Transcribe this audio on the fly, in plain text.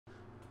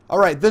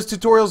Alright, this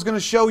tutorial is going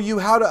to show you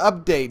how to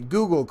update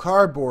Google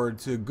Cardboard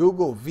to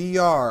Google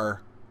VR.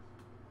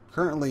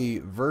 Currently,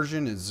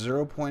 version is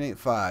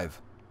 0.85.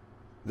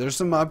 There's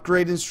some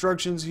upgrade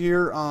instructions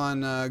here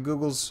on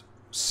Google's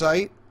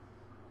site.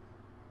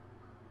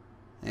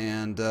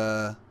 And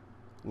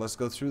let's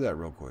go through that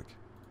real quick.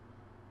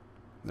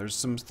 There's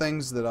some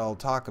things that I'll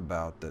talk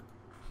about that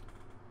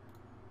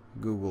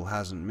Google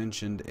hasn't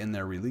mentioned in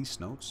their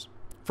release notes.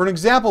 For an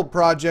example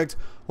project,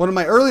 one of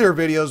my earlier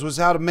videos was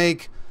how to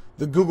make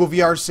the Google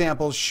VR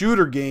Samples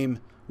shooter game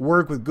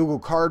work with Google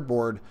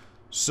Cardboard.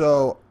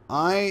 So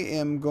I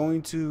am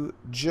going to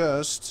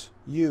just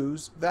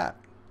use that.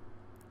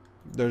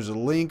 There's a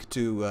link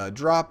to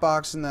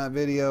Dropbox in that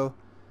video,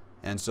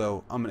 and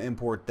so I'm going to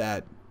import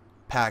that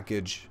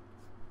package.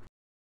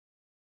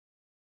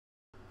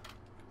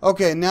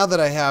 Okay, now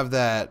that I have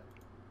that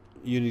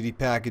Unity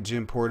package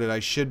imported, I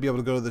should be able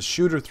to go to the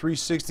Shooter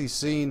 360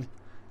 scene,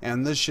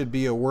 and this should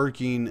be a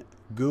working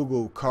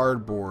Google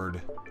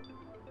Cardboard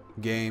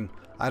game.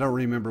 I don't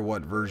remember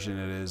what version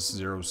it is,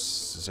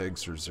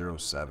 06 or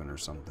 07 or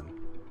something.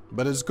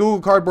 But it's Google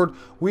Cardboard.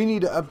 We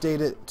need to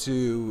update it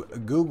to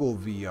Google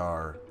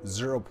VR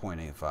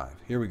 0.85.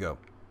 Here we go.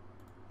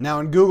 Now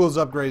in Google's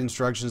upgrade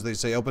instructions, they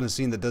say open a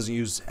scene that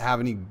doesn't have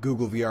any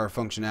Google VR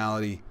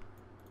functionality,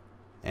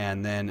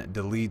 and then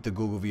delete the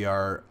Google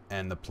VR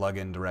and the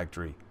plugin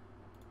directory.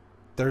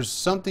 There's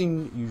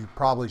something you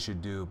probably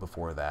should do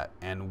before that,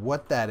 and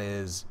what that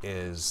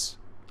is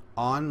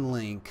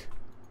on-link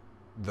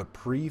the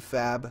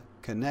prefab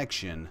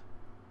connection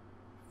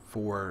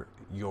for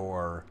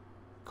your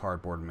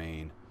Cardboard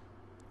main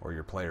or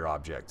your player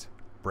object.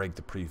 Break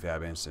the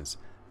prefab instance.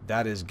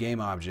 That is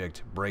game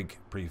object break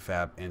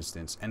prefab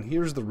instance. And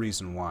here's the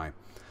reason why.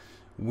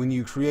 When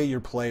you create your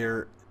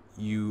player,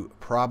 you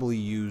probably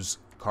use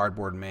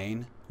Cardboard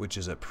main, which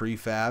is a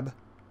prefab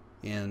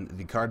in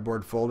the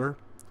Cardboard folder,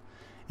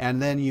 and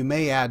then you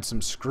may add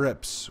some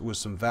scripts with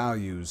some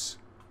values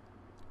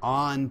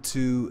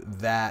onto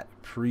that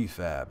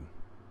prefab.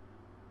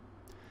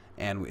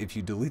 And if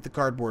you delete the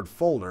Cardboard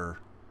folder,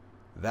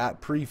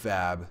 that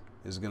prefab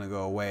is going to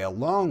go away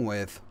along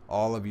with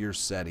all of your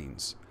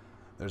settings.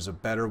 There's a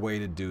better way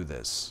to do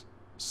this.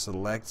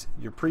 Select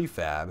your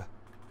prefab,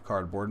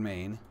 Cardboard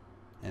main,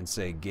 and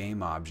say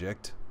game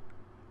object,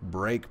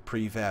 break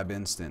prefab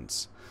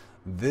instance.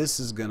 This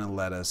is going to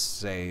let us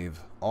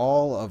save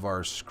all of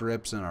our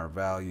scripts and our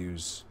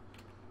values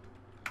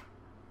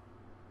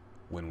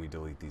when we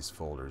delete these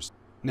folders.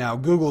 Now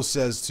Google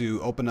says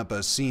to open up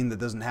a scene that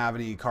doesn't have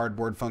any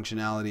Cardboard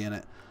functionality in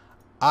it.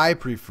 I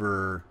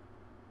prefer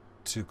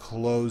to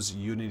close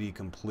Unity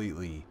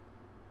completely.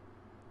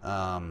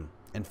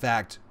 In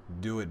fact,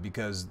 do it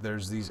because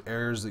there's these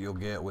errors that you'll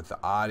get with the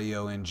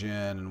audio engine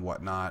and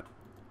whatnot,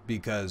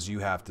 because you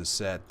have to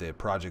set the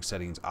project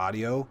settings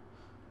audio,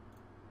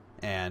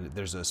 and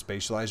there's a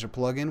spatializer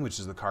plugin, which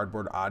is the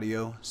Cardboard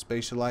audio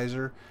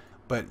spatializer.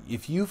 But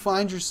if you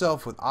find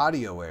yourself with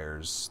audio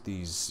errors,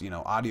 these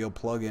audio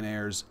plugin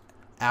errors,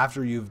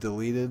 after you've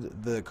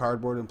deleted the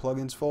Cardboard and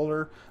plugins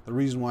folder, the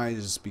reason why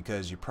is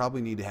because you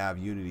probably need to have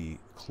Unity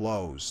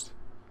closed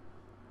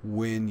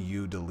when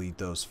you delete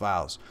those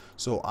files.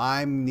 So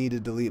I need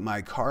to delete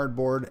my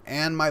Cardboard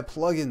and my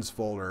plugins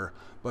folder,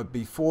 but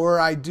before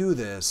I do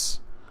this,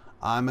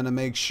 I'm going to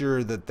make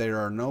sure that there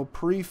are no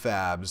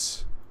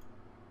prefabs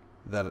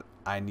that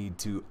I need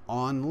to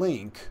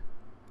on-link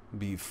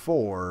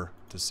before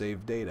to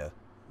save data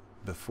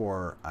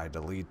before I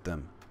delete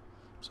them.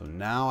 So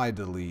now I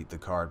delete the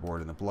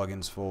Cardboard and the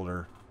plugins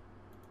folder,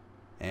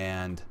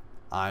 and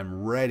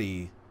I'm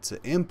ready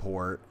to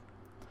import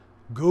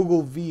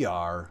Google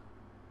VR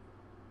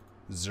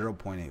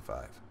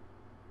 0.85.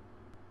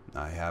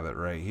 I have it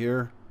right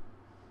here.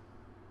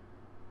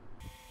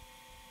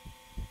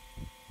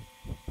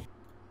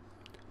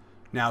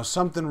 Now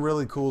something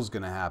really cool is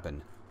going to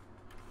happen.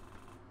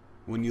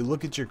 When you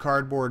look at your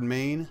Cardboard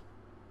main,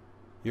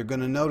 you're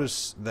going to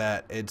notice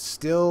that it's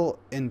still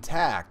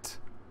intact,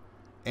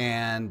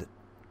 and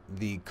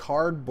the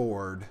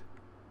Cardboard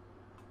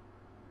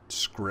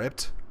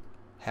script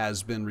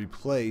has been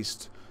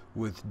replaced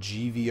with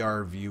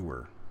GVR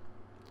Viewer.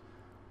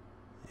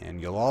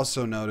 And you'll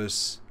also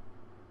notice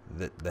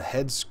that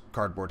the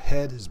Cardboard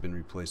head has been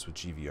replaced with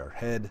GVR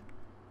Head,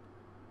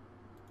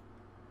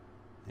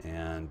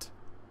 and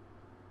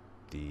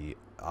the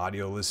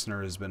audio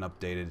listener has been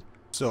updated.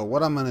 So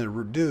what I'm going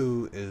to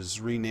do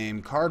is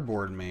rename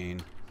Cardboard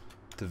main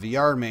to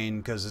VR main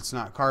because it's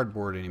not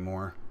Cardboard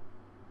anymore.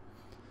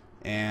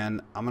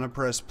 And I'm going to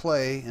press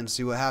play and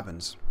see what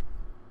happens.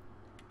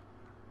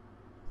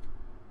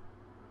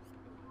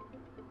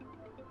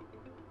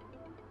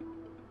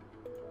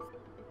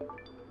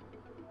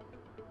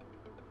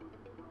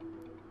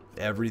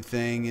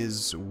 Everything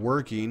is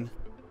working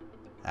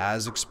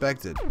as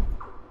expected.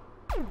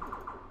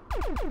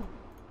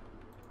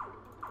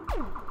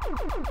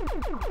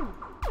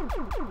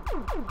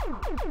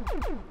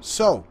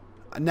 So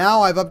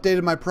now I've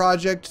updated my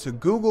project to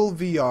Google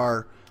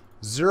VR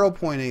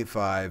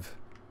 0.85.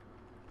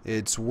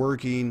 It's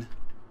working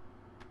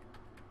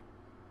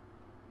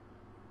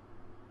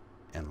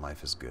and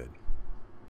life is good.